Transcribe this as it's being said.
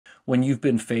when you've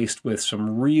been faced with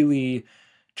some really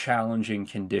challenging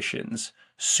conditions,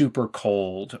 super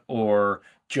cold, or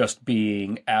just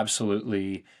being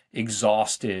absolutely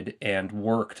exhausted and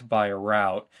worked by a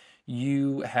route,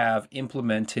 you have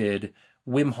implemented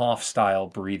Wim Hof style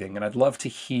breathing. And I'd love to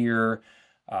hear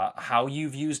how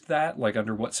you've used that, like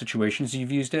under what situations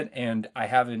you've used it. And I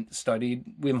haven't studied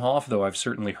Wim Hof, though I've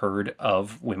certainly heard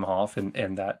of Wim Hof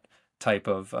and that type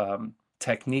of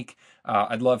technique.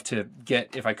 I'd love to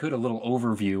get, if I could, a little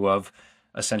overview of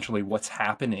essentially what's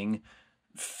happening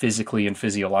physically and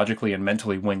physiologically and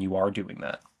mentally when you are doing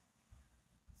that.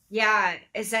 Yeah,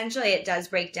 essentially it does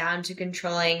break down to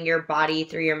controlling your body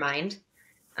through your mind,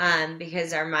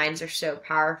 because our minds are so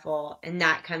powerful, and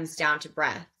that comes down to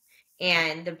breath.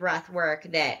 And the breath work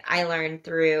that I learned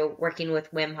through working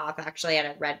with Wim Hof actually at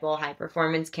a Red Bull high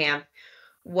performance camp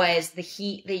was the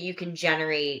heat that you can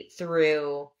generate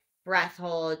through breath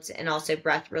holds and also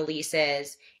breath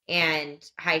releases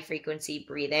and high frequency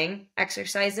breathing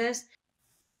exercises.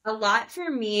 A lot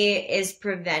for me is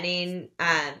preventing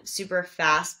super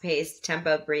fast paced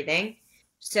tempo breathing.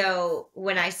 So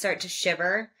when I start to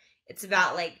shiver, it's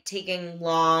about like taking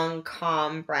long,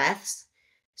 calm breaths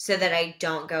so that I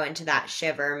don't go into that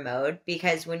shiver mode.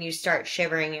 Because when you start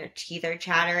shivering, your teeth are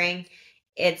chattering,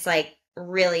 it's like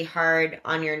really hard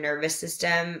on your nervous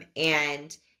system.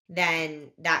 And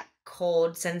then that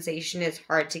cold sensation is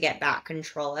hard to get back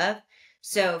control of.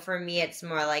 So for me, it's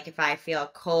more like if I feel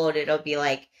cold, it'll be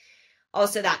like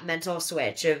also that mental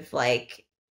switch of like,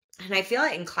 and I feel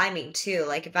it in climbing too.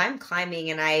 Like if I'm climbing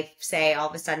and I say all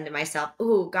of a sudden to myself,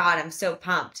 "Oh God, I'm so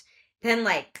pumped," then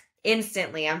like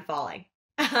instantly I'm falling.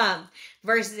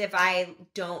 Versus if I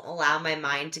don't allow my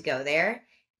mind to go there,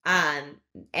 um,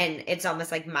 and it's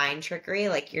almost like mind trickery.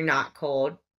 Like you're not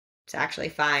cold; it's actually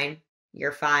fine.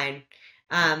 You're fine.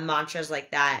 Mantras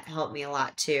like that help me a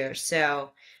lot too.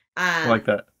 So, I like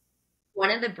um, that. one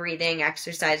of the breathing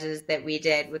exercises that we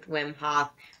did with Wim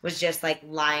Hof was just like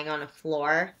lying on a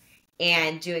floor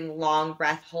and doing long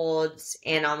breath holds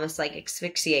and almost like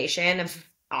asphyxiation of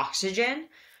oxygen.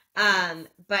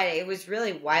 But it was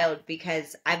really wild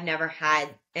because I've never had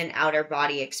an outer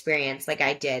body experience like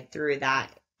I did through that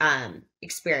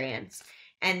experience.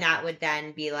 And that would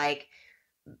then be like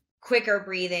quicker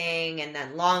breathing and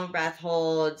then long breath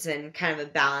holds and kind of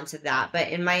a balance of that. But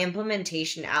in my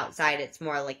implementation outside, it's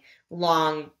more like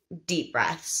long, deep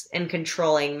breaths and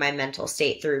controlling my mental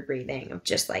state through breathing of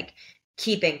just like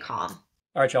keeping calm.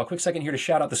 All right, y'all, quick second here to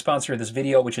shout out the sponsor of this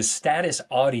video, which is Status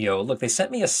Audio. Look, they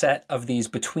sent me a set of these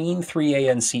between 3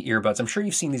 ANC earbuds. I'm sure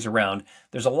you've seen these around.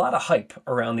 There's a lot of hype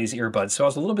around these earbuds, so I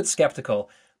was a little bit skeptical.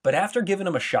 But after giving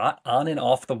them a shot on and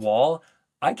off the wall,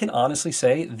 I can honestly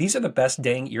say these are the best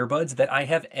dang earbuds that I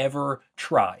have ever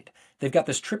tried. They've got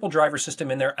this triple driver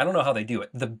system in there. I don't know how they do it.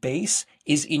 The bass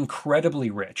is incredibly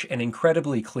rich and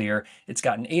incredibly clear. It's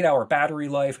got an 8-hour battery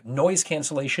life, noise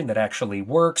cancellation that actually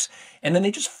works, and then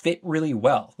they just fit really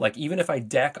well. Like even if I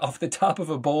deck off the top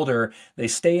of a boulder, they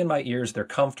stay in my ears, they're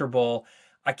comfortable.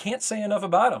 I can't say enough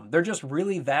about them. They're just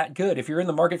really that good. If you're in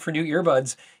the market for new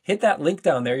earbuds, hit that link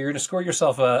down there. You're going to score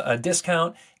yourself a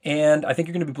discount, and I think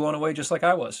you're going to be blown away just like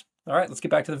I was. All right, let's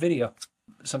get back to the video.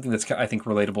 Something that's, I think,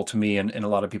 relatable to me and a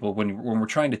lot of people when we're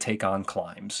trying to take on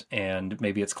climbs, and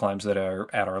maybe it's climbs that are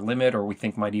at our limit or we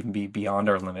think might even be beyond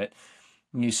our limit.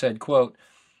 And you said, quote,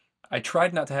 "I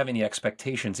tried not to have any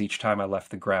expectations each time I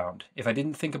left the ground. If I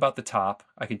didn't think about the top,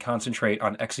 I could concentrate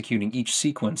on executing each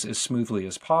sequence as smoothly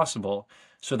as possible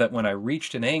so that when I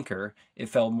reached an anchor, it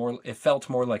felt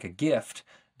more like a gift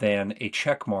than a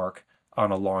check mark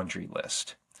on a laundry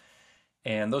list."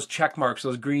 And those check marks,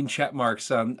 those green check marks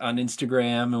on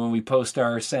Instagram, and when we post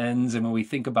our sends and when we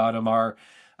think about them, are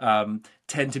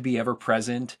tend to be ever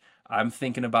present. I'm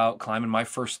thinking about climbing my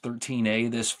first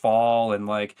 13A this fall, and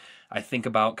like I think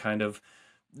about kind of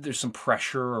there's some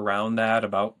pressure around that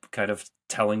about kind of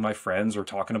telling my friends or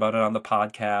talking about it on the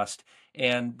podcast.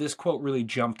 And this quote really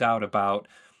jumped out about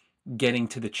getting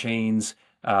to the chains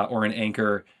or an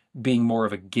anchor being more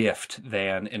of a gift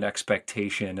than an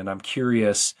expectation. And I'm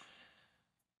curious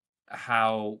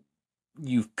how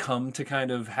you've come to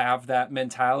kind of have that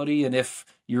mentality and if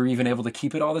you're even able to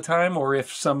keep it all the time or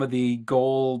if some of the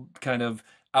goal kind of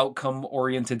outcome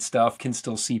oriented stuff can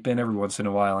still seep in every once in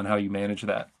a while and how you manage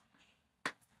that.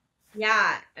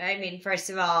 Yeah, I mean, first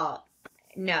of all,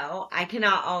 no, I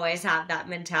cannot always have that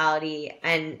mentality,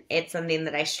 and it's something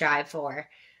that I strive for.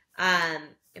 Um,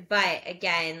 but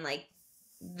again, like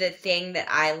the thing that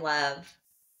I love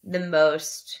the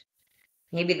most,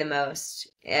 maybe the most,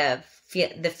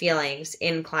 the feelings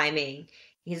in climbing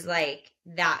is like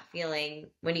that feeling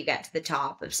when you get to the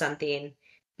top of something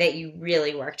that you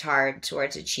really worked hard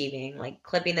towards achieving. Like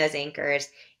clipping those anchors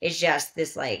is just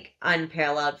this like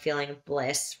unparalleled feeling of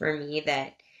bliss for me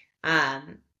that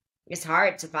is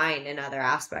hard to find in other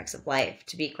aspects of life,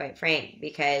 to be quite frank,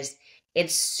 because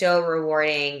it's so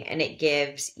rewarding and it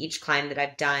gives each climb that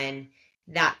I've done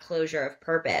that closure of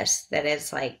purpose that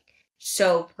is like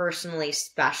so personally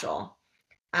special.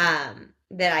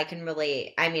 That I can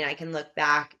relate. I mean, I can look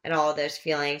back at all of those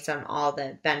feelings on all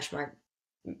the benchmark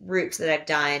routes that I've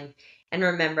done and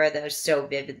remember those so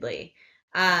vividly.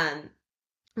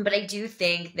 But I do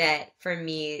think that for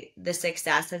me, the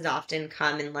success has often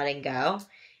come in letting go.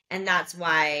 And that's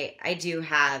why I do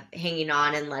have hanging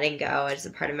on and letting go as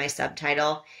a part of my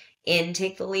subtitle in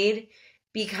Take the Lead,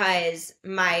 because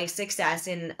my success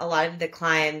in a lot of the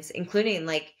climbs, including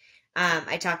like,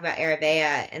 I talk about Era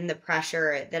Vella and the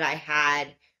pressure that I had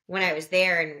when I was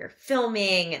there and we were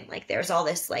filming, and like there was all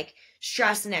this like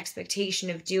stress and expectation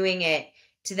of doing it,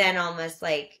 to then almost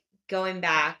like going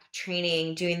back,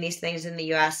 training, doing these things in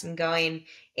the US and going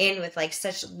in with like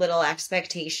such little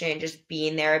expectation, just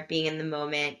being there, being in the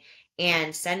moment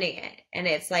and sending it. And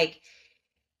it's like,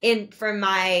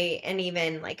 and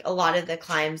even like a lot of the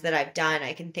climbs that I've done,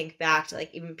 I can think back to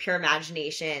like even pure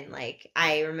imagination. Like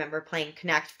I remember playing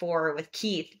Connect 4 with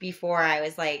Keith before I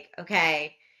was like,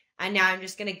 okay, and now I'm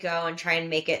just going to go and try and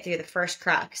make it through the first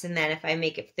crux. And then if I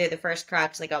make it through the first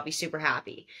crux, like I'll be super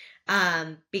happy.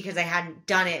 Because I hadn't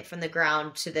done it from the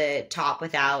ground to the top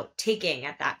without taking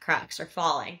at that crux or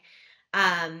falling.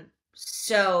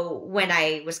 So when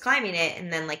I was climbing it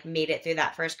and then like made it through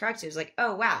that first crux, it was like,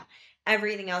 oh wow,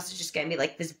 everything else is just going to be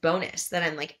like this bonus that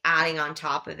I'm like adding on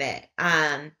top of it.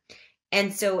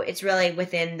 And so it's really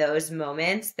within those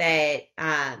moments that,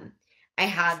 I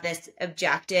have this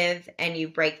objective, and you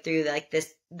break through like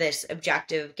this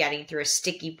objective of getting through a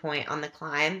sticky point on the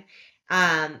climb.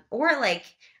 Or like,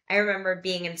 I remember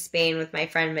being in Spain with my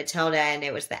friend Matilda, and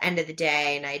it was the end of the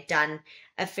day, and I'd done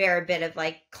a fair bit of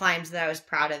like climbs that I was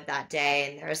proud of that day.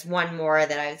 And there was one more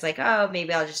that I was like, oh,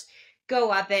 maybe I'll just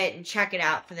go up it and check it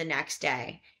out for the next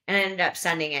day. And I ended up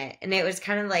sending it. And it was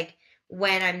kind of like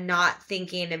when I'm not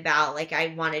thinking about like,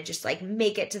 I want to just like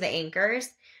make it to the anchors.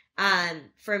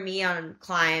 For me on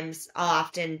climbs, I'll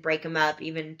often break them up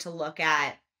even to look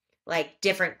at like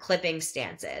different clipping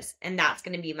stances. And that's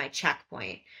going to be my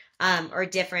checkpoint. Or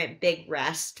different big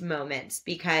rest moments,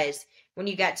 because when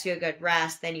you get to a good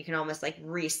rest, then you can almost like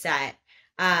reset.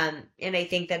 And I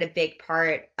think that a big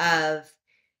part of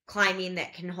climbing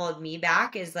that can hold me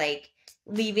back is like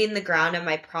leaving the ground of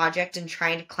my project and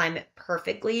trying to climb it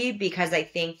perfectly, because I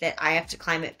think that I have to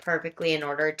climb it perfectly in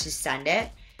order to send it.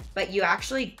 But you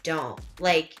actually don't.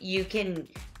 Like you can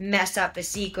mess up a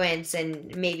sequence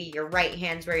and maybe your right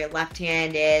hand's where your left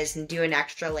hand is, and do an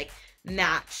extra like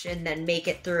match and then make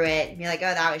it through it and be like,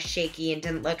 oh, that was shaky and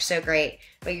didn't look so great,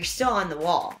 but you're still on the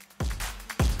wall.